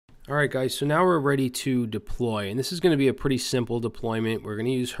All right, guys, so now we're ready to deploy, and this is going to be a pretty simple deployment. We're going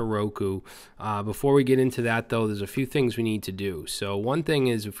to use Heroku. Before we get into that, though, there's a few things we need to do. So one thing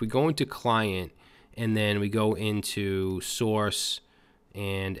is if we go into client and then we go into source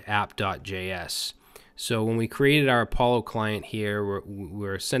and app.js. So when we created our Apollo client here,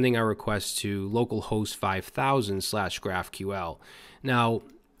 we're sending our request to localhost 5000/GraphQL. Now,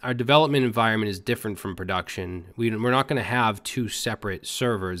 our development environment is different from production. We're not going to have two separate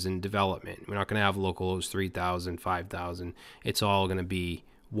servers in development. We're not going to have localhost 3000, 5000. It's all going to be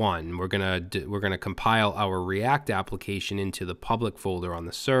one. We're going to compile our React application into the public folder on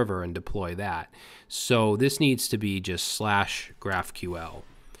the server and deploy that. So this needs to be just /GraphQL.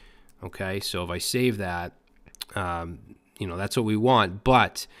 Okay, so if I save that, that's what we want.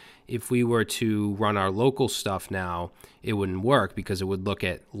 But if we were to run our local stuff now, it wouldn't work because it would look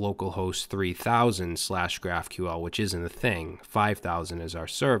at localhost 3000/GraphQL, which isn't a thing. 5000 is our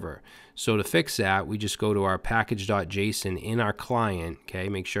server. So to fix that, we just go to our package.json in our client. Okay,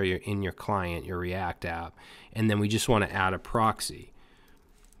 make sure you're in your client, your React app, and then we just want to add a proxy.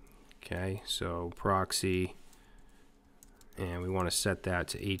 Okay, so proxy, and we want to set that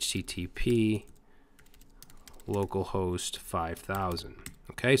to HTTP localhost 5000.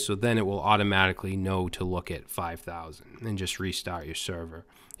 Okay, so then it will automatically know to look at 5000 and just restart your server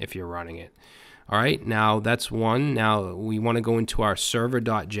if you're running it. All right, now that's one. Now we want to go into our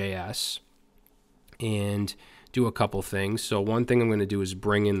server.js and do a couple things. So one thing I'm going to do is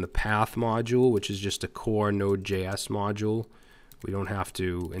bring in the path module, which is just a core Node.js module. We don't have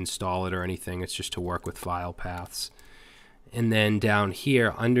to install it or anything. It's just to work with file paths. And then down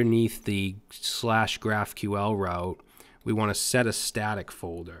here underneath the /GraphQL route, we want to set a static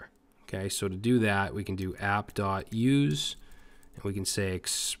folder. Okay, so to do that, we can do app.use, and we can say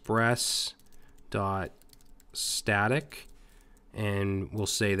express.static, and we'll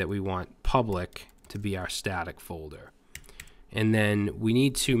say that we want public to be our static folder. And then we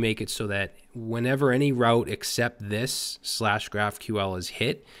need to make it so that whenever any route except this /GraphQL is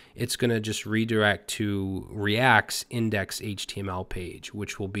hit, it's going to just redirect to React's index.html page,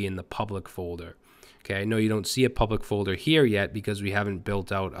 which will be in the public folder. Okay, I know you don't see a public folder here yet because we haven't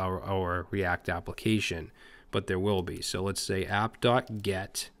built out our React application, but there will be. So let's say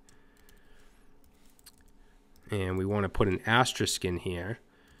app.get, and we want to put an asterisk in here,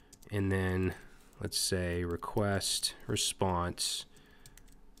 and then let's say request response,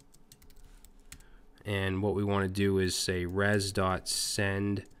 and what we want to do is say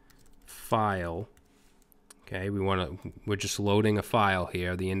res.send file. Okay, we're just loading a file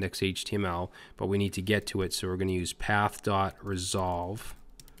here, the index.html, but we need to get to it, so we're going to use path.resolve.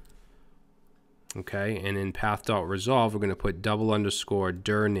 Okay, and in path.resolve, we're going to put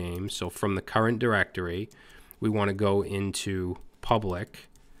 _dir name. So from the current directory, we want to go into public,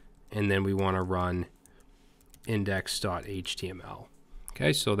 and then we want to run index.html.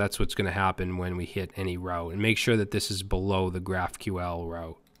 Okay, so that's what's going to happen when we hit any route. And make sure that this is below the GraphQL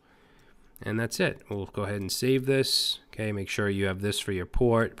route. And that's it. We'll go ahead and save this. Okay, make sure you have this for your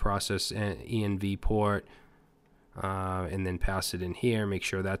port, process env port, and then pass it in here. Make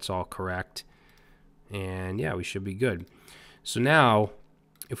sure that's all correct. And yeah, we should be good. So now,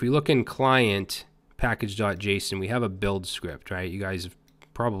 if we look in client package.json, we have a build script, right? You guys have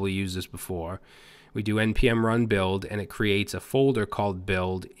probably used this before. We do npm run build, and it creates a folder called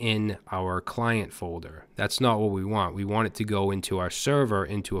build in our client folder. That's not what we want. We want it to go into our server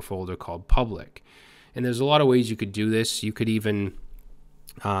into a folder called public. And there's a lot of ways you could do this. You could even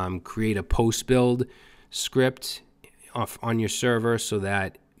create a post build script on your server so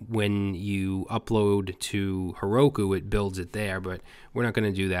that when you upload to Heroku, it builds it there. But we're not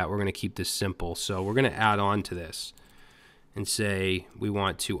going to do that. We're going to keep this simple. So we're going to add on to this and say we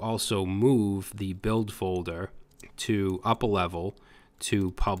want to also move the build folder to up a level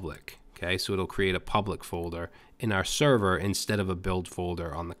to public. Okay, so it'll create a public folder in our server instead of a build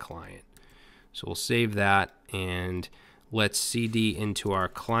folder on the client. So we'll save that, and let's cd into our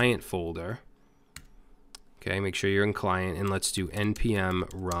client folder. Okay, make sure you're in client, and let's do npm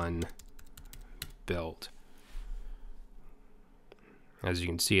run build. As you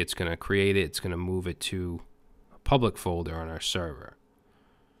can see, it's going to create it. It's going to move it to public folder on our server,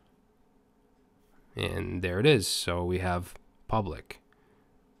 and there it is. So we have public.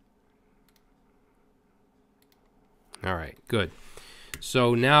 All right, good.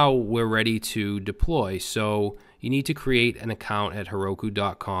 So now we're ready to deploy. So you need to create an account at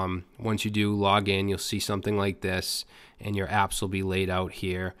Heroku.com. Once you do log in, you'll see something like this, and your apps will be laid out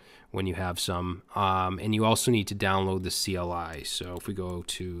here when you have some. And you also need to download the CLI. So if we go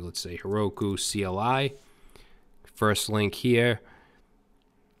to, let's say, Heroku CLI, first link here,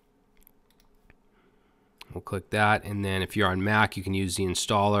 We'll click that, and then if you're on Mac, you can use the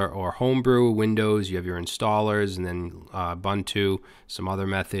installer, or Homebrew. Windows, you have your installers, and then Ubuntu, some other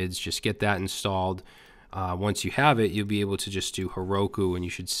methods. Just get that installed. Once you have it, you'll be able to just do Heroku, and you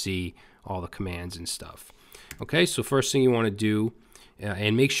should see all the commands and stuff. Okay, so first thing you want to do,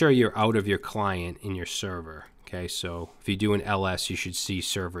 and make sure you're out of your client in your server. Okay, so if you do an ls, you should see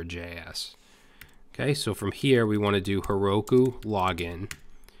server.js. Okay, so from here, we want to do Heroku login.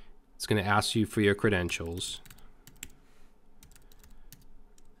 It's going to ask you for your credentials.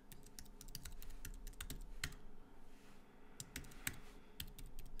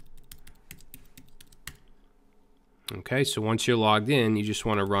 Okay, so once you're logged in, you just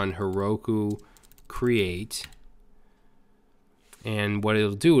want to run Heroku create. And what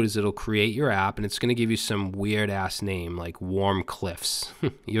it'll do is it'll create your app, and it's going to give you some weird ass name like Warm Cliffs.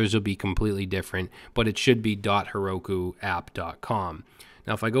 Yours will be completely different, but it should be .herokuapp.com.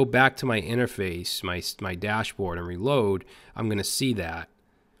 Now, if I go back to my interface, my dashboard, and reload, I'm going to see that.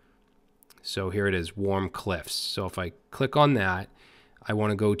 So here it is, Warm Cliffs. So if I click on that, I want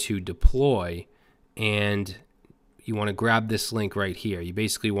to go to deploy, and you want to grab this link right here. You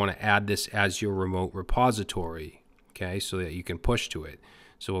basically want to add this as your remote repository, okay, so that you can push to it.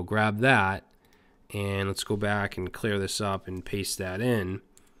 So we'll grab that, and let's go back and clear this up and paste that in.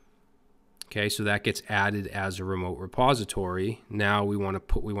 Okay, so that gets added as a remote repository. Now we want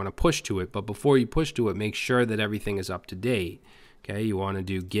to push to it, but before you push to it, make sure that everything is up to date. Okay, you want to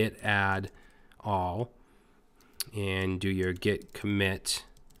do git add all, and do your git commit.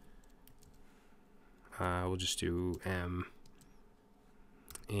 We'll just do m,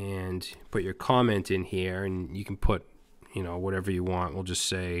 and put your comment in here, and you can put, you know, whatever you want. We'll just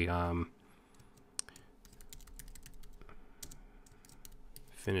say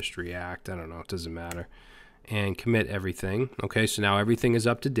finished React. I don't know, it doesn't matter. And commit everything. Okay, so now everything is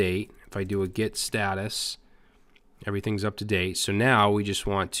up to date. If I do a git status, everything's up to date. So now we just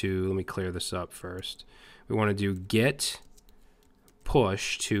want to, let me clear this up first. We want to do git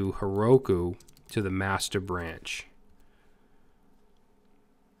push to Heroku to the master branch.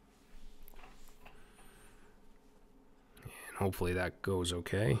 And hopefully that goes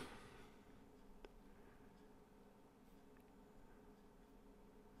okay.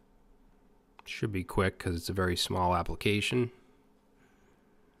 Should be quick because it's a very small application.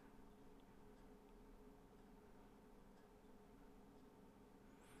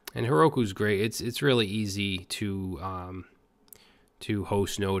 And Heroku's great. It's really easy to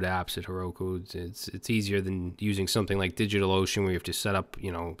host Node apps at Heroku. It's easier than using something like DigitalOcean, where you have to set up,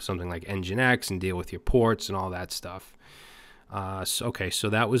 you know, something like Nginx and deal with your ports and all that stuff. Okay, so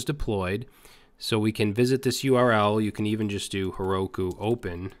that was deployed. So we can visit this URL. You can even just do Heroku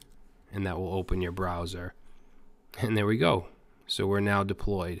open, and that will open your browser. And there we go. So we're now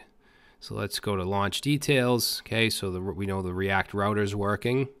deployed. So let's go to launch details. Okay, so we know the React router is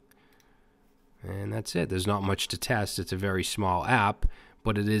working. And that's it. There's not much to test. It's a very small app,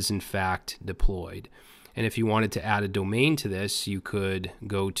 but it is in fact deployed. And if you wanted to add a domain to this, you could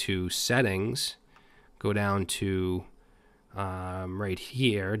go to settings, go down to right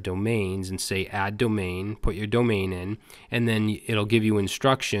here, domains, and say add domain, put your domain in, and then it'll give you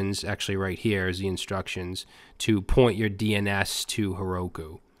instructions. Actually right here is the instructions to point your DNS to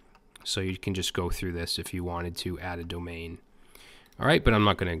Heroku. So you can just go through this if you wanted to add a domain. All right, but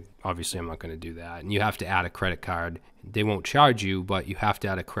obviously I'm not going to do that. And you have to add a credit card. They won't charge you, but you have to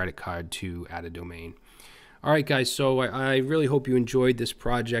add a credit card to add a domain. All right, guys, so I really hope you enjoyed this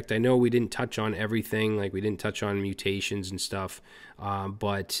project. I know we didn't touch on everything, like we didn't touch on mutations and stuff,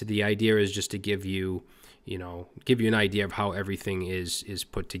 but the idea is just to give you an idea of how everything is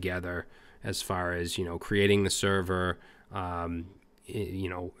put together, as far as, you know, creating the server, you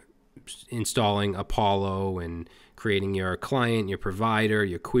know, installing Apollo and creating your client, your provider,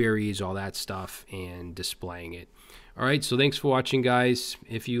 your queries, all that stuff, and displaying it. All right, so thanks for watching, guys.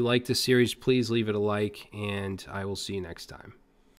 If you like this series, please leave it a like, and I will see you next time.